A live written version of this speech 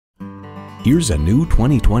Here's a new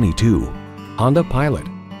 2022 Honda Pilot.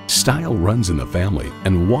 Style runs in the family,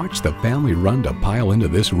 and watch the family run to pile into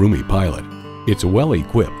this roomy Pilot. It's well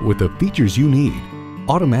equipped with the features you need: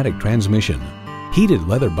 automatic transmission, heated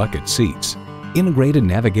leather bucket seats, integrated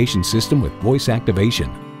navigation system with voice activation,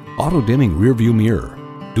 auto-dimming rearview mirror,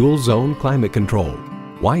 dual zone climate control,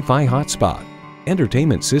 Wi-Fi hotspot,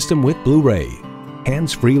 entertainment system with Blu-ray,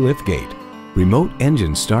 hands-free liftgate, remote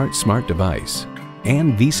engine start smart device,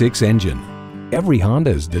 and V6 engine. Every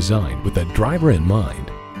Honda is designed with the driver in mind.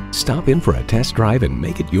 Stop in for a test drive and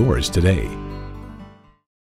make it yours today.